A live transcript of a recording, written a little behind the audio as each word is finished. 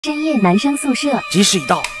深夜男生宿舍，吉时已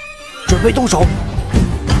到，准备动手。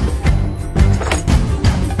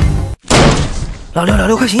老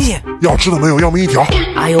六，快醒醒！要吃的没有？要命一条！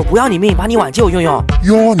哎呦，不要你命，把你碗借我用用。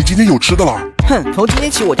哟，你今天有吃的了？哼，从今天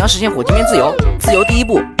起我将实现火鸡面自由。自由第一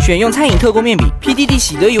步，选用餐饮特供面饼 ，PDD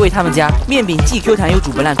喜得鱼味他们家面饼既 Q 弹又煮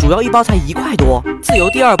不烂，主要一包才1块多。自由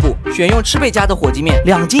第二步，选用吃贝家的火鸡面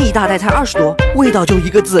，2斤1大袋才20多，味道就一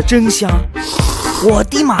个字，真香。我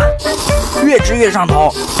的妈，越吃越上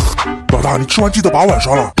头。老大，你吃完记得把碗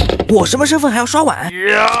刷了。我什么身份还要刷碗？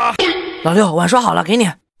老六，碗刷好了，给你。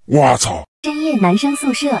我操！深夜男生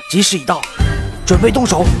宿舍，吉时已到，准备动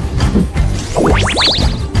手。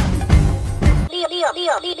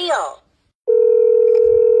六。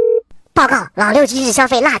报告，老六今日消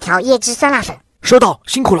费辣条、椰汁、酸辣粉。收到，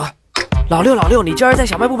辛苦了。老六，你今儿在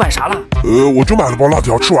小卖部买啥了？我就买了包辣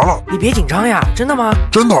条，吃完了。你别紧张呀，真的吗？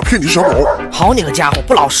真的，骗你小狗。好你个家伙，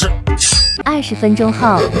不老实。20分钟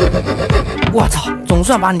后，我操，总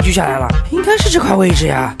算把你拒下来了，应该是这块位置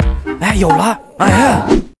呀。哎，有了，哎呀，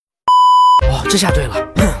哦，这下对了。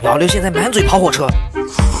老六现在满嘴跑火车，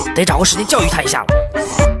得找个时间教育他一下了。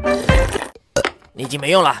你已经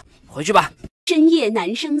没用了，回去吧。深夜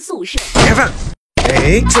男生宿舍，开饭。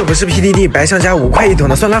哎，这不是 PDD 白象家5块1桶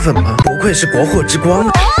的酸辣粉吗？不愧是国货之光，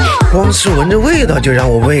光是闻着味道就让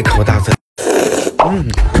我胃口大增。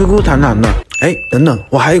Q Q 弹弹的。哎，等等，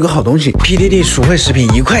我还有个好东西 ，PDD 薯汇食品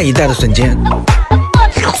1块1袋的笋尖。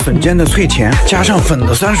笋尖的脆甜，加上粉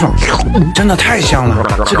的酸爽，真的太香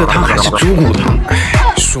了。这个汤还是猪骨汤，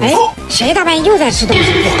哎，舒服。哎，谁大半夜又在吃东西？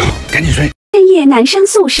我靠，赶紧睡。深夜男生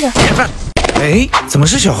宿舍，开饭。哎，怎么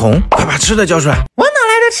是小红？快把吃的交出来！我哪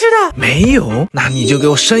来的吃的？没有，那你就给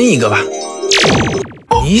我生一个吧。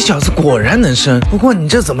你小子果然能生，不过你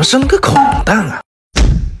这怎么生个孔蛋啊？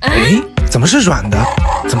哎，怎么是软的？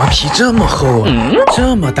怎么皮这么厚啊？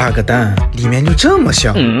这么大个蛋，里面就这么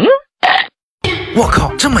香？我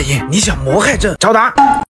靠，这么硬！你想谋害朕？找打！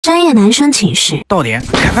深夜男生寝室，到点，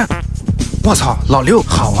开饭。我操，老六，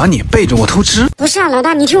好啊你，背着我偷吃。不是啊，老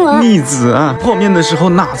大，你听我。逆子啊，泡面的时候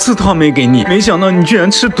哪次汤没给你？没想到你居然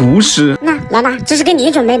吃独食。那老大，这是给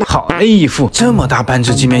你准备的。好嘞，义父，这么大半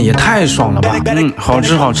只鸡面也太爽了吧！好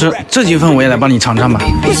吃好吃，这几份我也来帮你尝尝吧。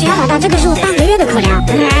不行啊，老大，这个是我半个月的口粮。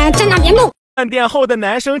站那别动。饭店后的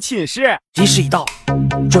男生寝室，吉时已到，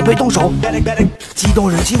准备动手。激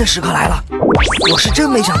动人心的时刻来了，我是真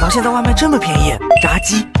没想到现在外卖这么便宜，炸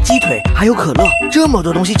鸡、鸡腿还有可乐，这么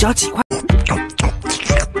多东西只要几块。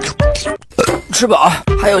吃饱，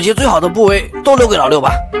还有些最好的部位都留给老六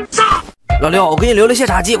吧。老六，我给你留了些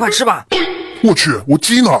炸鸡，快吃吧。我去，我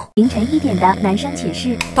鸡呢？凌晨1点的男生寝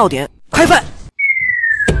室，到点，开饭。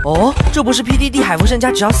哦，这不是 PDD 海福盛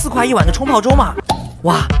家只要4块1碗的冲泡粥吗？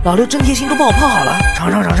哇，老六真贴心，都帮我泡好了，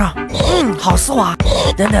尝尝。好丝滑。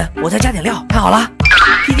等等，我再加点料。看好了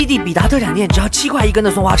 ，PDD 比达特产店只要7块1根的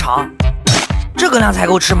松花肠，这个量才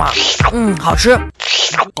够吃吗？好吃。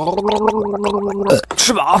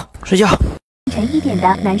吃饱，睡觉。凌晨1点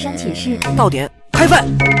的男生寝室，到点，开饭。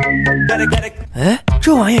哎，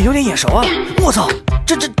这玩意有点眼熟啊！我操，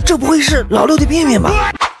这不会是老六的便便吧？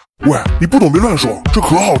喂，你不懂别乱说，这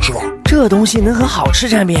可好吃了。这东西能和好吃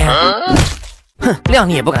沾边？哼，谅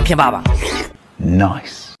你也不敢骗爸爸。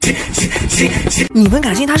Nice。你们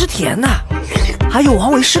敢信它是甜的，还有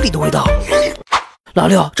王维诗里的味道。老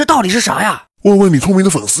六，这到底是啥呀？问问你聪明的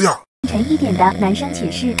粉丝呀。凌晨1点的男生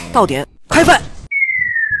寝室，到点，开饭。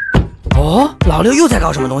哦，老六又在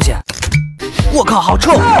搞什么东西？我靠，好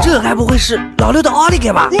臭！这该不会是老六的奥利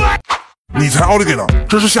给吧？你才奥利给呢，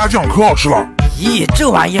这是虾酱，可好吃了。咦，这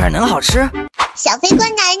玩意儿能好吃？小飞官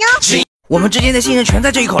来呢？我们之间的信任全在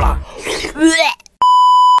这一口了。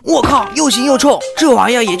我靠，又腥又臭，这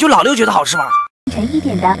玩意儿也就老六觉得好吃吗？凌晨1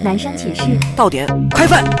点的男生寝室，到点，开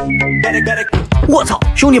饭。我操，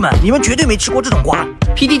兄弟们，你们绝对没吃过这种瓜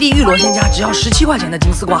 ！PDD 玉螺鲜家只要17块钱的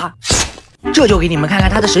金丝瓜，这就给你们看看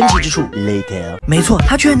它的神奇之处。没错，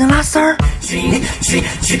它居然能拉丝儿！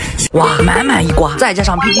哇，满一瓜，再加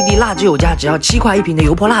上 PDD 辣之有家只要7块1瓶的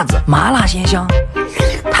油泼辣子，麻辣鲜香，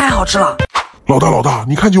太好吃了！老大，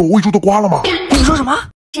你看见我喂猪的瓜了吗？你说什么？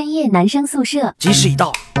深夜男生宿舍，吉时已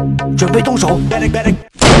到，准备动手。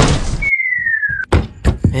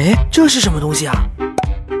哎，这是什么东西啊？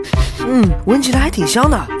闻起来还挺香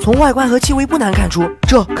的，从外观和气味不难看出，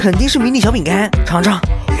这肯定是迷你小饼干。尝尝，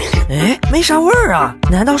哎，没啥味儿啊，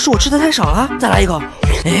难道是我吃的太少了？再来一口，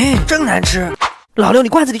哎，真难吃。老六，你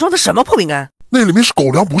罐子里装的什么破饼干？那里面是狗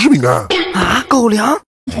粮，不是饼干啊！狗粮。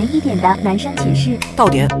凌晨1点的男生寝室，到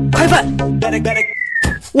点，开饭。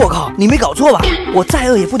我靠，你没搞错吧？我再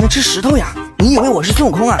饿也不能吃石头呀！你以为我是孙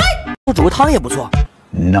悟空啊？不煮个汤也不错。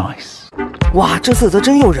Nice。哇，这色泽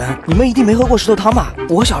真诱人！你们一定没喝过石头汤吧？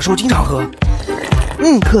我小时候经常喝。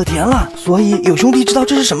可甜了。所以有兄弟知道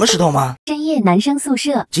这是什么石头吗？深夜男生宿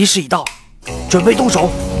舍，吉时已到，准备动手。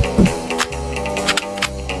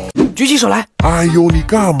举起手来。哎呦，你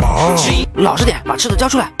干嘛？老实点，把吃的交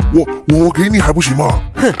出来。我给你还不行吗？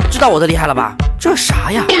哼，知道我的厉害了吧？这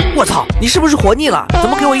啥呀？我操，你是不是活腻了？怎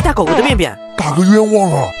么给我一袋狗狗的便便？大哥冤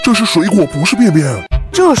枉啊！这是水果，不是便便。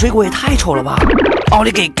这水果也太丑了吧！奥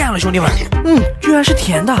利给干了，兄弟们！居然是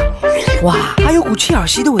甜的，哇，还有股切尔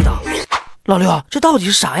西的味道。老六，这到底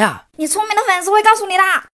是啥呀？你聪明的粉丝会告诉你的。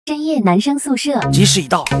深夜男生宿舍，吉时已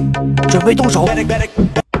到，准备动手。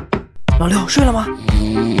老六睡了吗？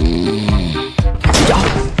吃脚。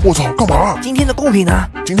我操，干嘛？今天的贡品呢？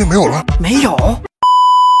今天没有了。没有。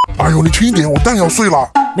哎呦，你轻一点，我蛋要碎了。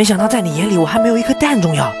没想到在你眼里我还没有一颗蛋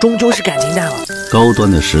重要，终究是感情蛋了。高端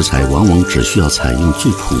的食材往往只需要采用最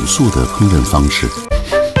朴素的烹饪方式。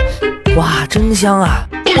哇，真香啊！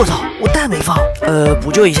我操，我蛋没放，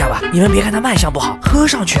补救一下吧。你们别看它卖相不好，喝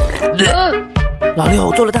上去。老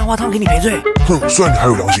六做了蛋花汤给你赔罪。哼，算你还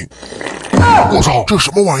有良心。我操，这什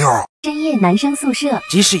么玩意儿？深夜男生宿舍，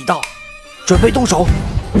吉时已到，准备动手。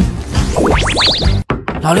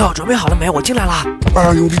老六准备好了没？我进来啦。哎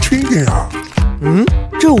呦，你轻一点呀！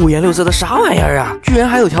这五颜六色的啥玩意儿啊？居然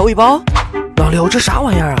还有调味包！老刘，这啥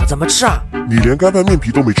玩意儿啊？怎么吃啊？你连干拌面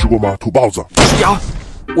皮都没吃过吗？土包子！吃脚！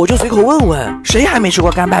我就随口问问，谁还没吃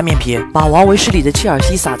过干拌面皮？把王维诗里的切尔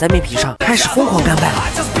西撒在面皮上，开始疯狂干拌了，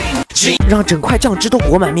让整块酱汁都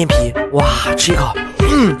裹满面皮。哇，吃一口，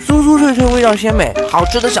酥酥脆脆，味道鲜美，好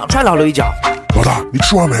吃的想踹老刘一脚。老大，你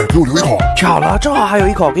吃完没？给我留一口。巧了，正好还有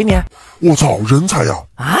一口，给你。我操，人才呀！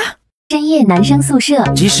啊！深夜男生宿舍，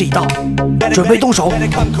吉时已到，准备动手。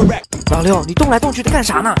老六，你动来动去的干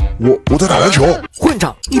啥呢？我在打篮球。混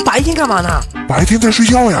账！你白天干嘛呢？白天在睡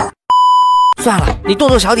觉呀。算了，你动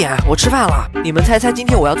作小点，我吃饭了。你们猜猜今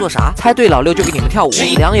天我要做啥？猜对老六就给你们跳舞。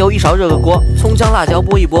凉油1勺热个锅，葱姜辣椒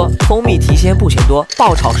拨一拨，蜂蜜提鲜不嫌多，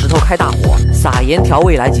爆炒石头开大火，撒盐调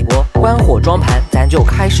味来几波，关火装盘，咱就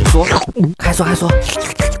开始嗦。开嗦开嗦，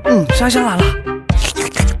香香辣辣，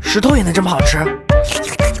石头也能这么好吃？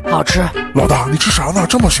好吃。老大，你吃啥呢？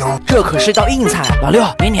这么香？这可是道硬菜。老六，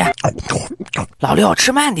给你。老六，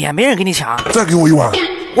吃慢点，没人给你抢。再给我一碗。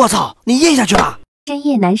我操，你咽下去吧。深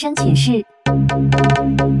夜男生寝室，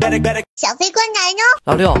小飞官来呢？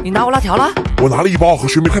老六，你拿我辣条了？我拿了一包和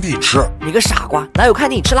学妹看电影吃。你个傻瓜，哪有看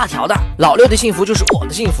电影吃辣条的？老六的幸福就是我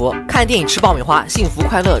的幸福，看电影吃爆米花，幸福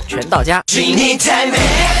快乐全到家。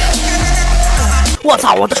我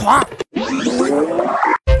操，我的床！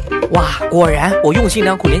哇，果然我用心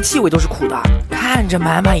良苦，连气味都是苦的，看着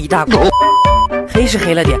满满一大锅。黑是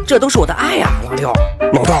黑了点，这都是我的爱呀，老六。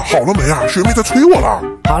老大，好了没啊？学妹在催我了。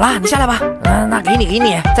好啦，你下来吧。那给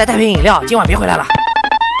你，再带瓶饮料，今晚别回来了。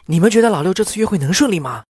你们觉得老六这次约会能顺利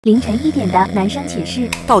吗？凌晨1点的男生寝室，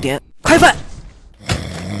到点，开饭。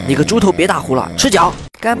你个猪头别打呼了，吃脚。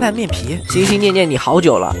干拌面皮，心心念念你好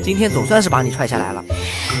久了，今天总算是把你踹下来了。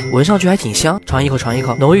闻上去还挺香，尝一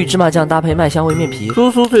口，浓郁芝麻酱搭配麦香味面皮，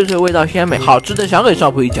酥酥脆脆，味道鲜美，好吃的想给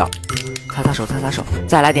少妇一脚。擦擦手，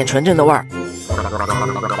再来点纯正的味儿。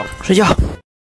睡觉。